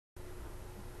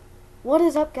What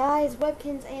is up, guys?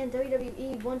 Webkins and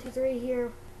WWE123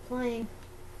 here playing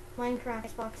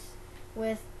Minecraft Xbox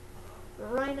with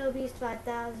RINO BEAST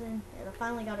 5000, and I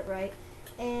finally got it right,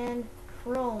 and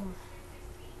Chrome,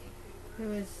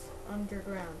 who is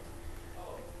underground.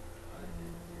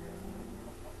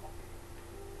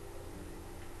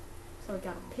 So we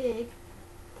got a pig,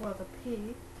 brought the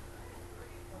pig.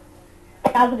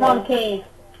 I was on a cave.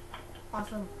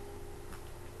 Awesome.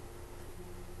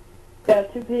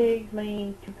 Got two pigs,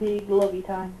 two pig lovey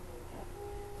time.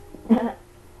 But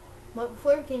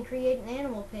before we can create an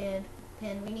animal pen,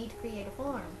 we need to create a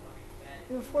farm.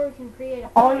 And before we can create a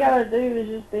farm, All you gotta do is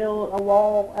just build a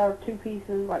wall out of two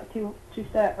pieces, like two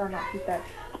stacks, or not two stacks.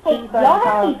 Hey, Two y'all have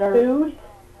piles any of dirt. food?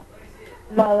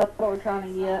 No, that's what we're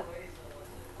trying to get.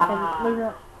 Ah.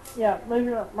 Move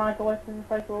your mic away from your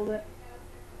face a little bit.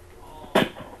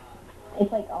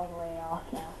 It's like all the way off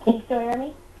now. Can you still hear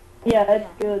me? Yeah, it's Yeah.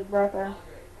 good right there.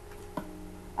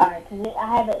 Alright, because I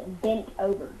have it bent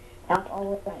over. Out all the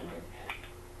way right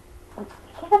here.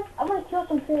 I'm gonna kill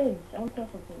some pigs. I want to kill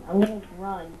something. I'm gonna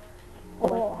run.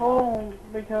 Well, hold on,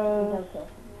 because...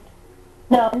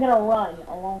 No, I'm gonna run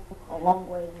a long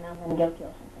ways, and I'm gonna go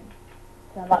kill something.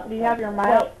 So I'm about to Do you have your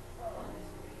map?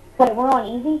 Wait, we're on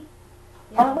easy?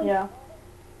 yeah. Yeah.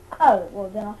 Oh, well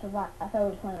then I'll survive. I thought we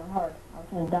were playing on hard. I was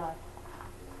gonna die.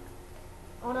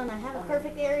 Hold on, I have a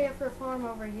perfect area for a farm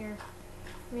over here.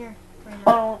 Come here, Rainer.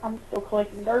 Oh, I'm still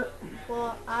collecting dirt.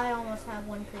 Well, I almost have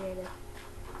one created.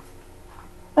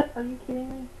 What? Are you kidding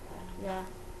me? Yeah.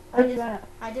 Where's that?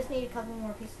 I just need a couple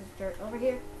more pieces of dirt. Over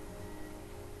here.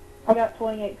 I got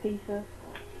 28 pieces.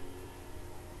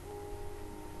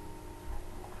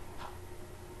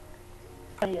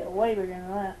 Yeah, way bigger than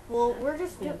that. Well, we're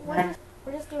just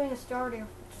doing a starter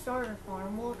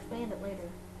farm. We'll expand it later.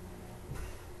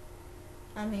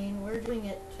 I mean, we're doing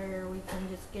it so we can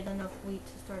just get enough wheat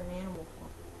to start an animal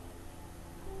farm.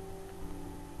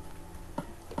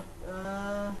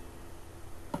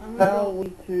 I'm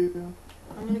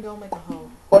gonna go make a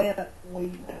hoe. Plant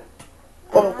wheat.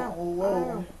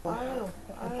 Ow.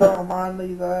 I'm trying to mine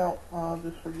these out. I'll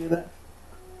just forget it.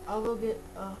 I'll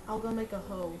go make a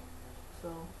hoe.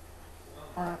 So.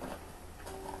 Alright.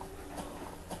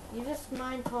 You just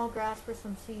mine tall grass for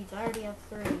some seeds. I already have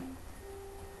 3.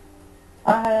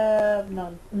 I have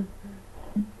none.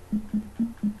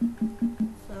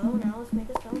 So now let's make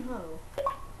a stone hoe.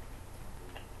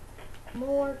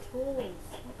 More tools.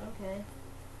 Okay.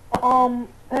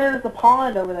 There's a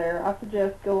pond over there. I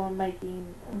suggest going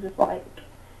making just like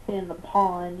in the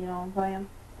pond, you know what I'm saying?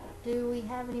 Do we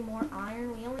have any more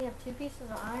iron? We only have 2 pieces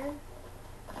of iron.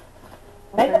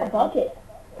 Make a bucket.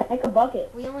 Make a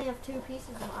bucket. We only have 2 pieces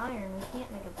of iron. We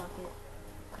can't make a bucket.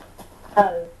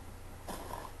 Oh.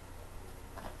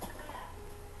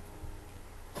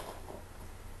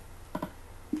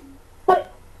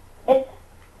 What? It's...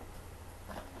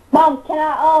 Mom, can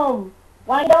I,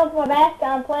 wanna go into my basket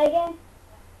and play again?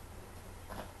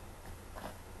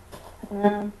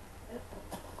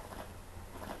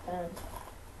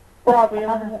 Probably.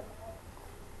 I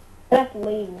have to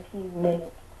leave in a few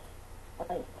minutes.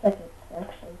 Like, seconds,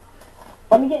 actually.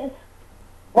 Let me get this...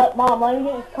 Mom, let me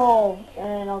get this coal,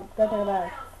 and I'll go to the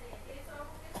back.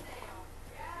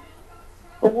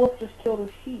 The wolf just killed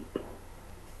a sheep.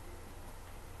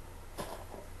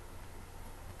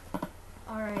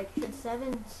 Alright, should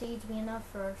 7 seeds be enough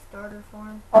for our starter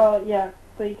farm? Yeah.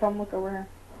 So you come look over here.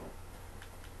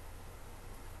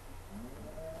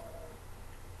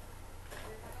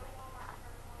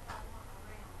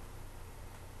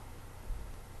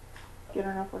 Get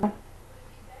her enough for now.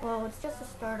 Well, it's just a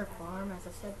starter farm, as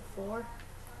I said before.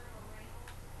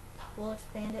 We'll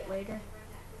expand it later.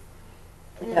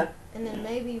 And then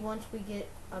maybe once we get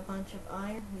a bunch of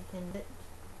iron, we can...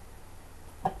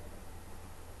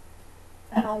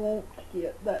 I won't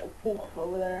get that wolf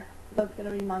over there. That's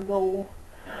gonna be my goal.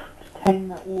 Just tame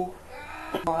that wolf.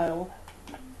 Wild.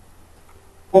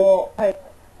 Well, hey,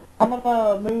 I'm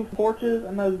gonna move torches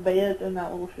and those beds in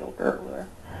that little shelter over there.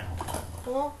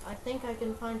 Well, I think I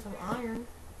can find some iron.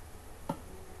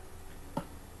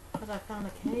 Because I found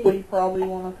a cave. We probably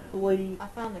want to sleep. I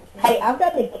found a cave. Hey, I've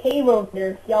got the cave over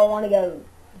there if y'all want to go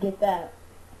get that.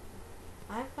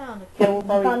 I found a Yeah, cave.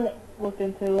 we'll probably look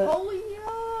into it. Holy yeah!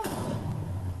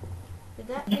 Did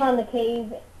that You found the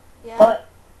cave, Yeah. but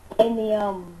in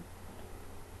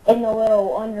the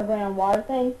little underground water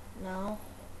thing? No.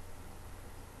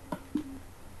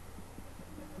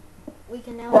 We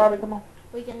can now... Robbie, come on.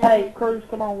 We can now Hey, make, Cruz,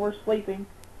 come on. We're sleeping.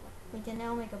 we can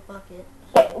now make a bucket.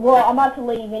 Hey, well, I'm about to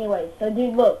leave anyway, so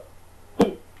dude, look.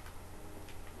 Dude.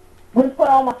 We're gonna put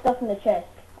all my stuff in the chest,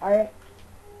 alright?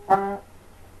 Hold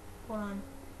on.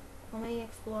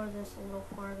 this a little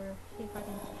farther. See if I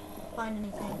can find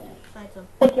anything besides them.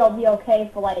 I think y'all be okay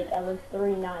for like at least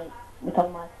 3 nights with all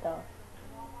my stuff.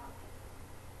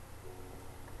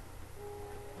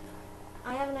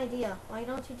 I have an idea. Why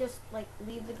don't you just like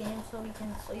leave the game so we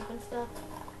can sleep and stuff,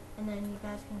 and then you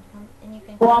guys can come and you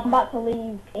can. Well, I'm about to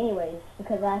leave anyways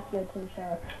because I have to go to the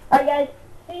shower. Alright guys,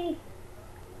 see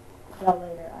y'all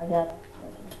later. I gotta go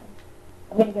to the shower.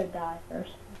 I'm gonna go die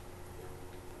first.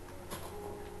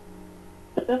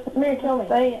 Just Come here, kill me.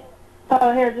 stay.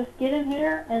 Oh, here, just get in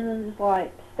here and then just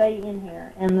like stay in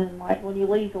here, and then like when you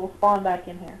leave, you'll spawn back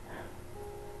in here.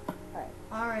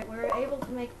 Alright, we're able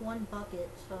to make 1 bucket,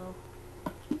 so.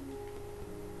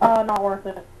 Not worth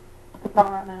it.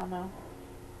 Not right now, no.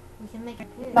 We can make a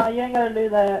pig. No, you ain't gotta do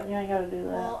that. You ain't gotta do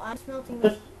that. Well, I'm smelting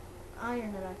this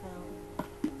iron that I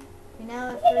found. We now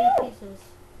have 3 pieces.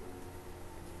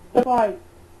 Just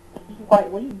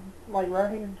leave, like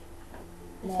right here.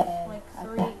 This Yeah, is like I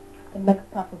 3. got to make a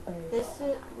proper bed. This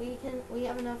is we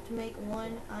have enough to make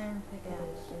 1 iron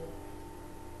pickaxe.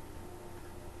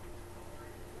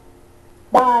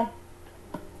 Bye.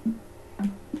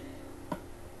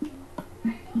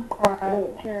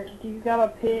 Alright, here, do you got a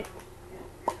pick?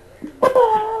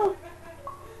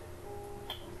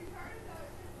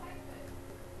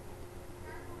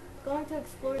 Going to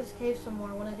explore this cave some more.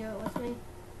 Want to do it with me?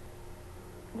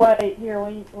 Wait, here,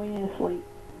 we need to sleep.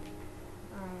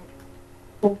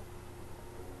 Alright.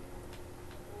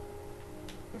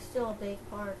 There's still a big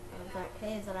part of that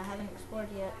cave that I haven't explored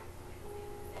yet.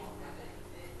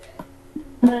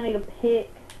 I'm gonna need a pick.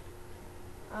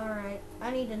 Alright.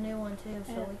 I need a new one too,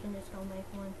 so we can just go make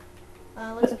one.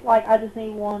 Let's It's like, I just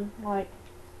need one, like...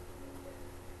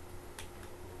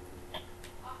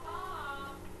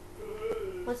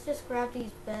 Let's just grab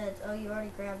these beds. Oh, you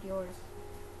already grabbed yours.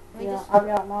 Let me Yeah, just, I've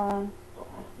got mine.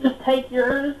 Just take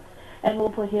yours, and we'll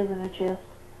put his in a chest.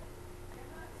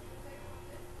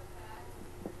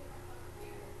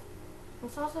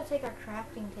 let's also take our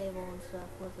crafting table and stuff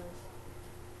with us.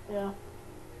 Yeah.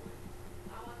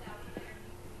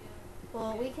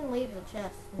 Well, we can leave the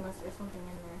chest unless there's something in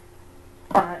there.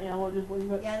 Alright, yeah, we'll just leave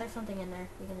it. Yeah, there's something in there.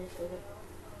 We can just leave it.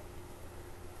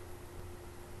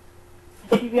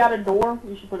 If you got a door,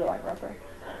 you should put it like right there.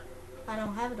 I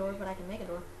don't have a door, but I can make a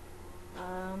door.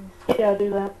 Yeah, do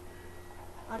that.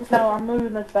 I'll just No, I'm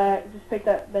moving this back. Just pick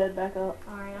that bed back up.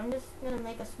 Alright, I'm just gonna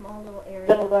make a small little area.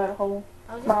 Fill that hole.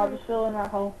 I was just No, gonna, just fill in that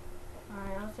hole.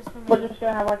 alright, I was just gonna We're make, just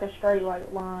gonna have like a straight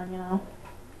like line, you know.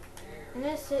 I'm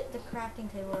gonna sit the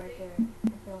crafting table right there. I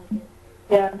feel like it.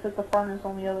 Yeah, and put the furnace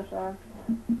on the other side.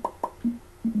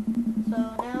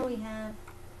 So now we have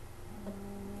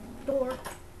a door,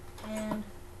 and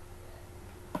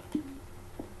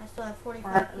I still have 45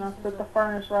 Alright, and I'll pieces put the of,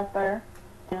 furnace right there.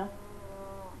 Yeah.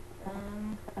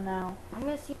 And now. I'm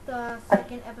gonna see if the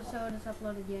second episode is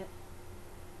uploaded yet.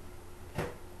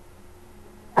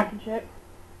 I can check.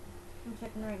 I'm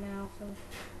checking right now, so.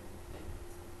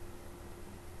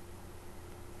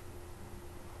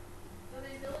 So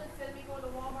then Dylan, instead of me going to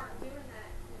Walmart and doing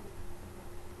that,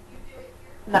 you do it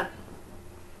here? No.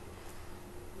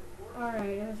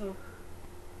 Alright, there's a.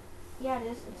 Yeah, it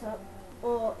is. It's up.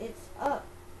 Well, it's up,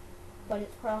 but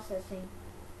it's processing.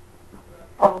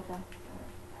 Oh, okay.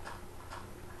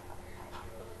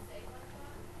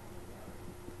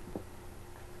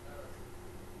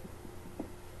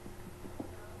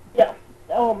 Yeah.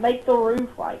 Oh, make the roof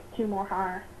like 2 more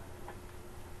higher.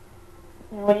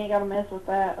 You know, we ain't gotta mess with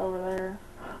that over there.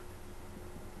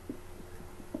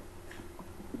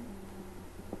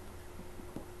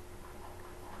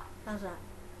 How's that?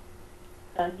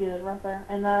 That's good right there.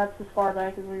 And that's as far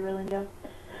back as we really go.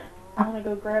 I'm gonna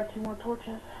go grab 2 more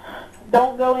torches.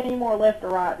 Don't go any more left or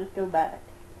right, just go back.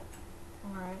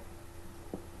 Alright.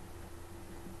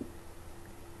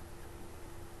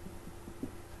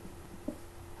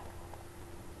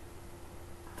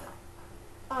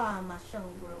 Ah, my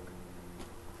shovel broke.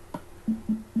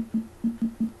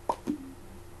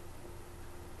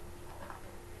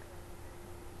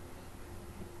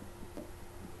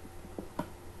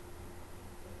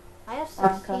 I have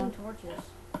 16 Okay. torches.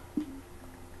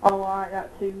 Oh, well, I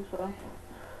got 2, so.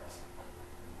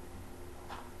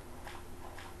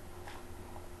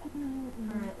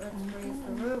 Alright, let's raise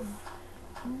the roof.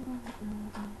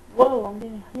 Whoa, I'm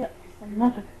getting hit. I'm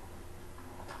nothing.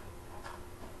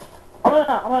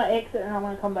 I'm gonna exit and I'm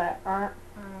gonna come back, alright?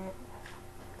 Alright.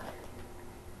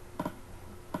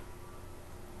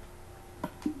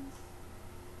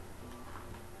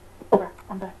 Okay,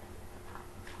 I'm back.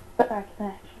 Back in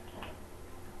action.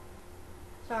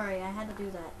 Sorry, I had to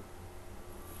do that.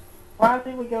 Why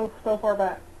did we go so far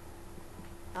back?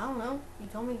 I don't know. You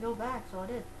told me to go back, so I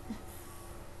did.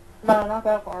 No, not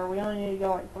that far. We only need to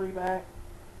go like 3 back.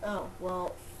 Oh,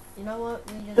 well, you know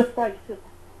what? We Just like,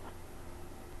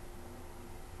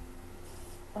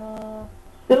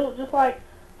 still just like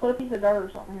put a piece of dirt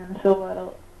or something here and fill that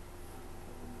up.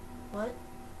 What?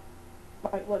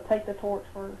 Like, what? Take the torch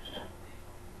first,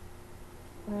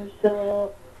 and then fill it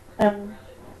up, and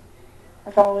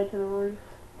like all the way to the roof.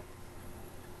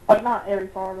 Like not every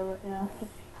part of it, you know.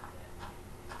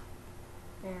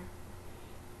 There.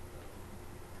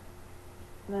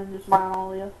 And then just mine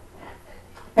all this.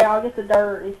 Okay, I'll get the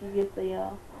dirt if you get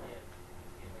the,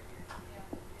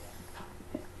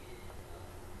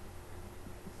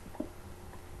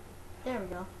 There we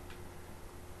go.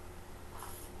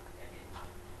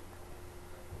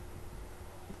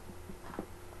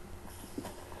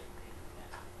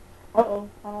 uh-oh,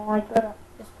 I don't like that.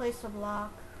 Just place a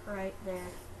block right there.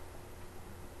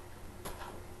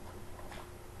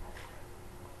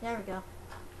 There we go.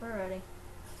 We're ready.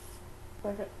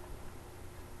 Okay.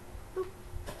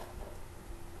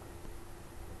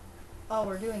 Oh,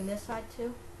 we're doing this side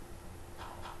too?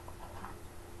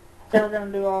 Yeah, we're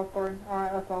gonna do all 3.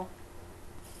 Alright, that's all.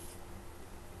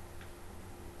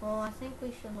 Well, I think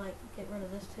we should, like, get rid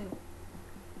of this too.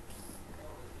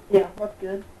 Yeah, that's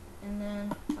good. And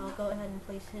then I'll go ahead and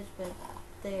place his bed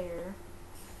there.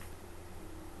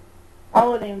 I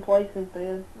wouldn't even place his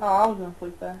bed. No, I was gonna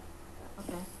sleep there.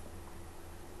 Okay.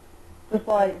 Just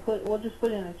like, we'll just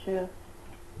put it in a chest.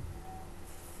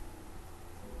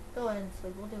 Go ahead and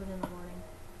sleep. We'll do it in the morning.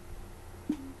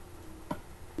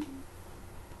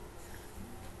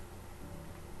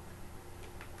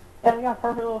 Yeah, we got a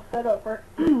perfect little setup for it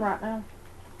right now.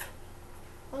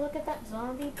 Oh, look at that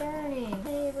zombie burning.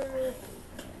 Neighbor.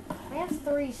 I have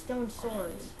 3 stone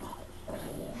swords.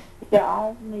 Yeah,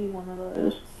 I'll need one of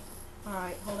those.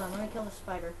 Alright, hold on. Let me kill the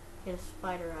spider. Get a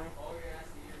spider eye.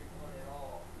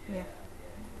 Here.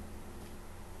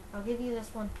 I'll give you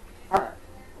this one. Alright.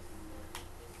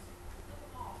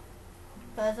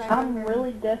 Because I'm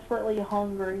really desperately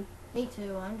hungry. Me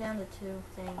too. I'm down to 2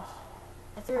 things.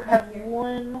 I threw I it back have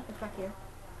here. It's back here.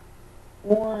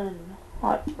 one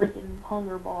hot freaking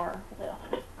hunger bar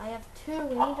left. I have 2.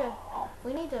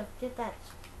 We need to get that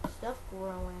stuff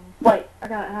growing. Wait, I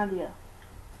got an idea.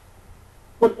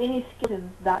 Would any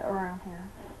skeletons die around here?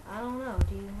 I don't know.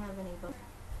 Do you have any bones?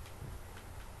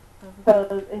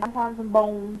 So if I find some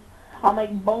bones, I'll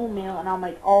make bone meal and I'll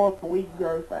make all of the weed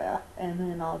grow fast, and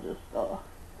then I'll just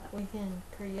We can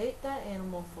create that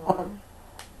animal farm.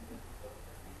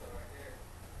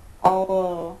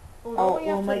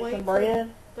 we'll make some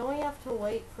bread. Don't we have to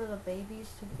wait for the babies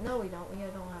to... No, we don't. We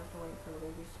don't have to wait for the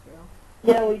babies to grow.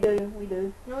 Yeah, we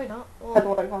do. No, we don't. Have to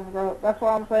wait for them to grow up. That's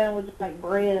why I'm saying we'll just make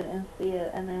bread and see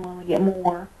it, and then when we get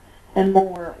more and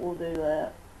more, we'll do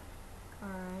that.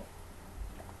 Alright.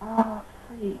 Oh,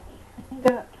 freak.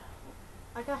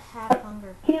 I got half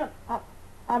hunger.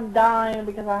 I'm dying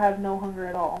because I have no hunger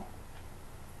at all.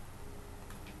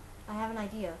 I have an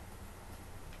idea.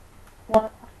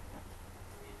 What?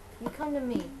 You come to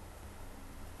me.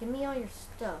 Give me all your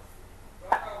stuff.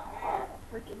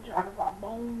 Freaking trying to find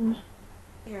bones.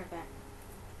 Be right back.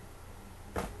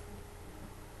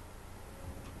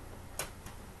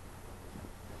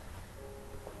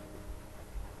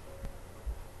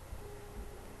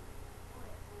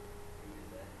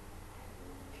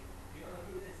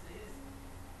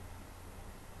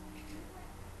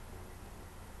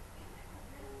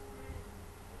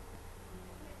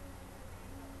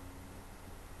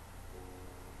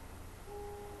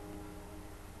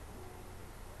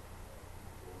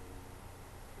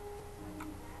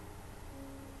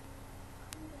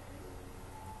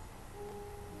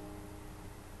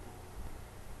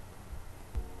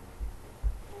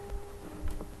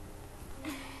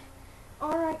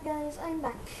 Alright guys, I'm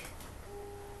back.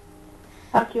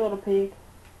 I killed a pig.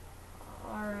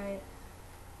 Alright.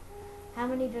 How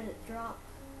many did it drop?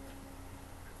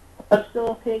 There's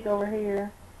still a pig over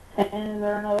here. And is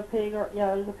there another pig?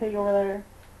 Yeah, there's a pig over there.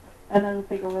 And there's a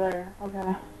pig over there.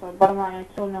 Okay. So, but I'm not going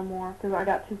to kill no more because I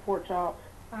got 2 pork chops.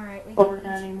 Alright, But we're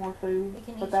going to need more food.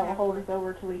 But that will hold us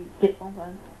over till we get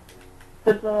something.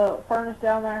 Does the furnace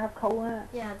down there have coal in it?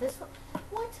 Yeah, this one.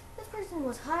 What? This person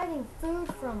was hiding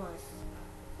food from us.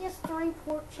 He has 3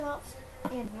 pork chops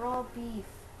and raw beef.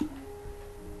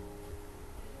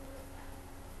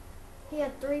 He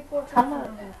had 3 pork chops and raw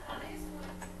beef.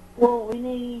 Well, we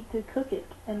need to cook it,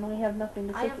 and we have nothing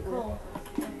to cook I it have with. coal.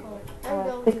 I have coal. There we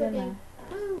go, stick it's it in cooking.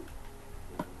 Woo!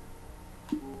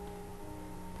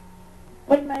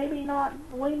 We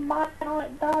might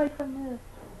not die from this.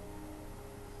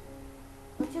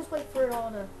 Let's just wait for it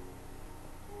all to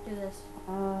do this.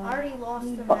 Uh, I already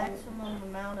lost the oh. maximum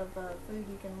amount of food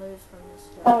you can lose from this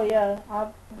stuff. Oh yeah,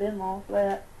 I've been lost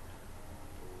that.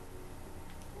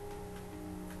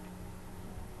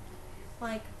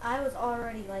 Like, I was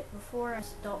already, like, before I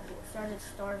started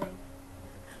starving.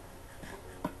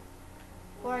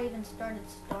 Before I even started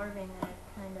starving, I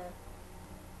kind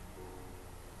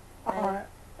of... Alright.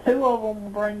 2 of them will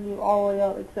bring you all the way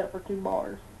up except for 2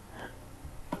 bars.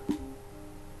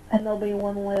 And there'll be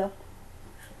 1 left.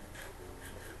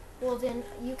 Well, then,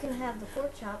 you can have the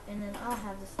pork chop, and then I'll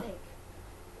have the steak.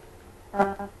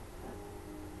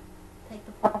 Take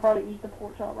the I'll pork. probably eat the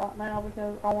pork chop right now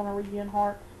because I want to regen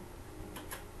hearts.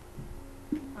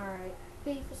 Alright.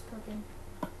 Beef is cooking.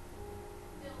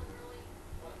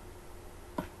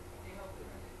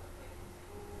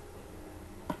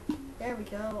 There we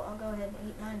go. I'll go ahead and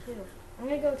eat mine too. I'm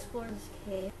gonna go explore this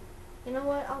cave. You know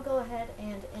what? I'll go ahead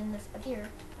and end this up here.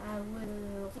 I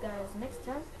will see you guys next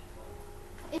time.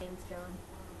 It's John.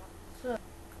 So,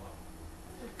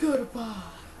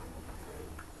 goodbye.